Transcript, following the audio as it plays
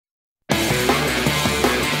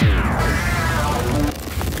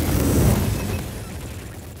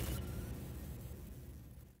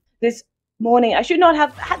this morning. I should not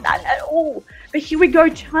have had that at all. But here we go,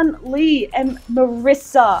 Chun-Li and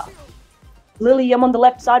Marissa. LILIUM on the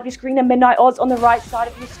left side of your screen and MIDNIGHTAUS on the right side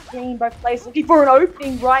of your screen. Both players looking for an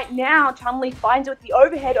opening right now. Chun-Li finds it with the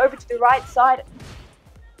overhead over to the right side.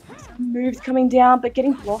 Some moves coming down, but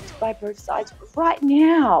getting blocked by both sides right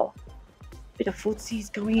now. Bit of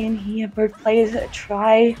footsies going in here. Both players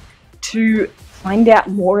try to find out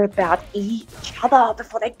more about each other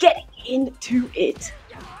before they get into it.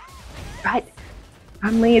 Right?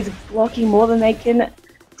 Chun-Li is blocking more than they can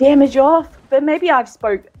damage off, but maybe I've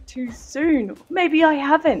spoke too soon. Maybe I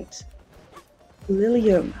haven't.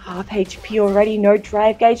 LILIUM, half HP already, no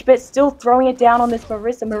drive gauge, but still throwing it down on this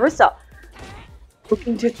Marissa. Marissa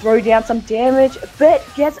looking to throw down some damage, but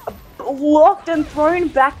gets blocked and thrown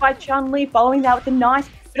back by Chun-Li, following that with a nice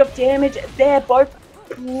bit of damage there. Both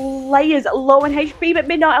players low in HP, but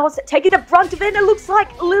MIDNIGHTAUS taking the brunt of it, and it looks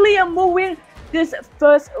like LILIUM will win this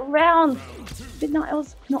first round.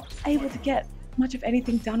 MIDNIGHTAUS not able to get much of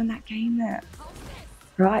anything done in that game there.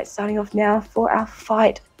 Right, starting off now for our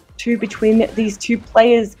fight between these two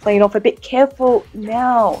players, playing off a bit careful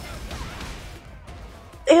now.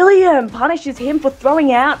 LILIUM punishes him for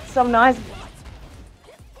throwing out some nice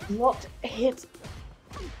blocked hits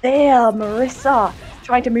there. Marissa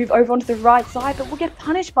trying to move over onto the right side, but will get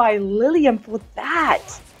punished by LILIUM for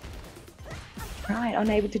that. Right,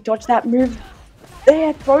 unable to dodge that move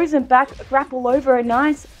there, throws him back, grapple over a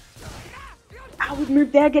nice outward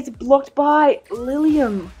move there, gets blocked by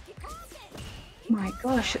LILIUM. My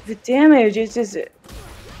gosh, the damage is just...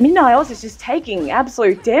 MIDNIGHTAUS is just taking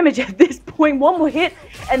absolute damage at this point. One more hit,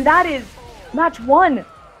 and that is match one.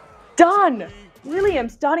 Done! LILIUM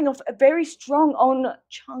starting off very strong on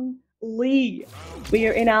Chun-Li. We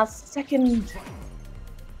are in our second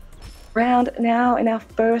round now, in our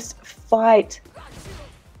first fight.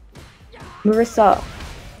 Marissa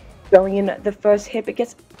going in the first hit, but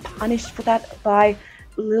gets punished for that by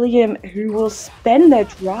LILIUM, who will spend their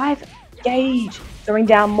drive gauge, throwing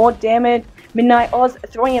down more damage. MIDNIGHTAUS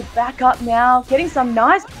throwing it back up now, getting some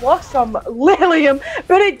nice blocks from LILIUM,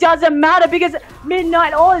 but it doesn't matter because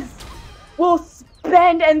MIDNIGHTAUS will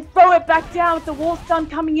spend and throw it back down with the wall stun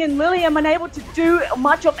coming in. LILIUM unable to do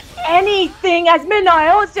much of anything as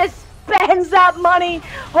MIDNIGHTAUS just spends that money,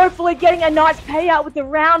 hopefully getting a nice payout with the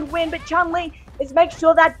round win, but Chun-Li is make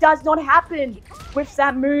sure that does not happen. With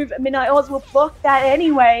that move, MIDNIGHTAUS will block that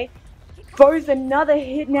anyway. Throws another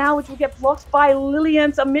hit now, which will get blocked by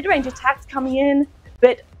LILIUM. Some mid-range attacks coming in,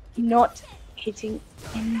 but not hitting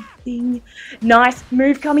anything. Nice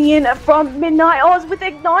move coming in from MIDNIGHTAUS with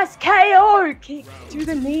a nice KO kick to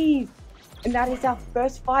the knees. And that is our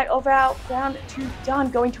first fight of our round two done,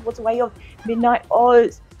 going towards the way of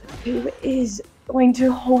MIDNIGHTAUS, who is going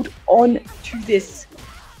to hold on to this.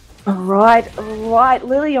 Alright,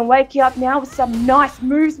 LILIUM waking up now with some nice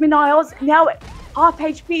moves. MIDNIGHTAUS now at half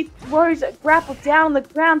HP, throws a grapple down on the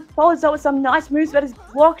ground, follows up with some nice moves, but is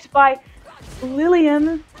blocked by LILIUM.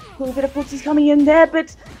 A little bit of footsies coming in there,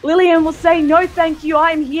 but LILIUM will say, no thank you,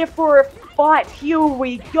 I am here for a fight. Here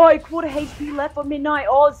we go, quarter HP left for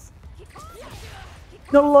MIDNIGHTAUS.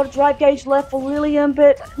 Not a lot of drive gauge left for LILIUM,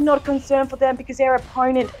 but not a concern for them because their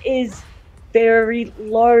opponent is very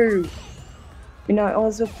low.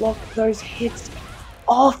 MIDNIGHTAUS will block those hits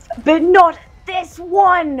off, but not this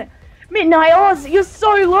one. MIDNIGHTAUS, you're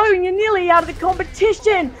so low and you're nearly out of the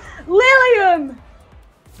competition. LILIUM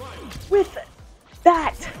with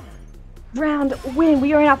that round win.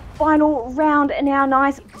 We are in our final round and our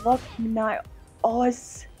nice block.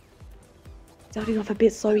 MIDNIGHTAUS starting off a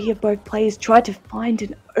bit slow here. Both players tried to find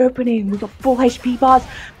an opening. We've got full HP bars,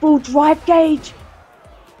 full drive gauge.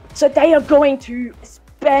 So they are going to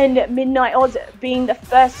spend MIDNIGHTAUS being the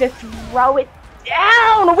first to throw it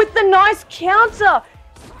down with the nice counter.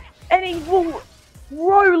 And he will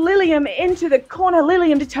throw LILIUM into the corner.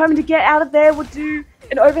 LILIUM determined to get out of there, will do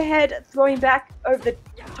an overhead, throwing back over the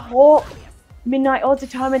top. MIDNIGHTAUS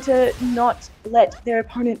determined to not let their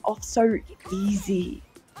opponent off so easy.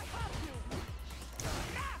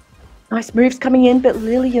 Nice moves coming in, but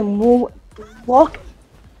LILIUM will block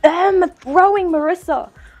them, throwing Marissa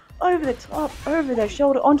over the top, over their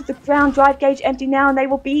shoulder, onto the ground. Drive gauge empty now, and they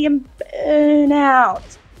will be in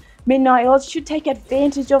burnout. MIDNIGHTAUS should take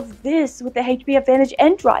advantage of this with the HP advantage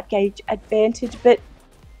and drive gauge advantage, but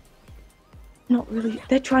not really.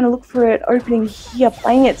 They're trying to look for an opening here,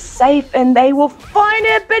 playing it safe, and they will find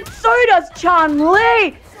it, but so does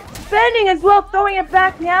Chun-Li. Spending as well, throwing it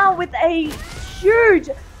back now with a huge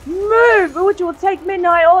move, which will take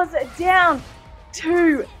MIDNIGHTAUS down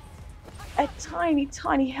to a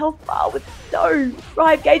tiny health bar with no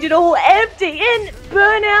drive gauge at all. Empty in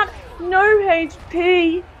burnout, no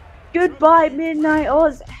HP. Goodbye, Midnight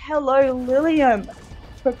Oz. Hello, LILIUM.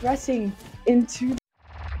 Progressing into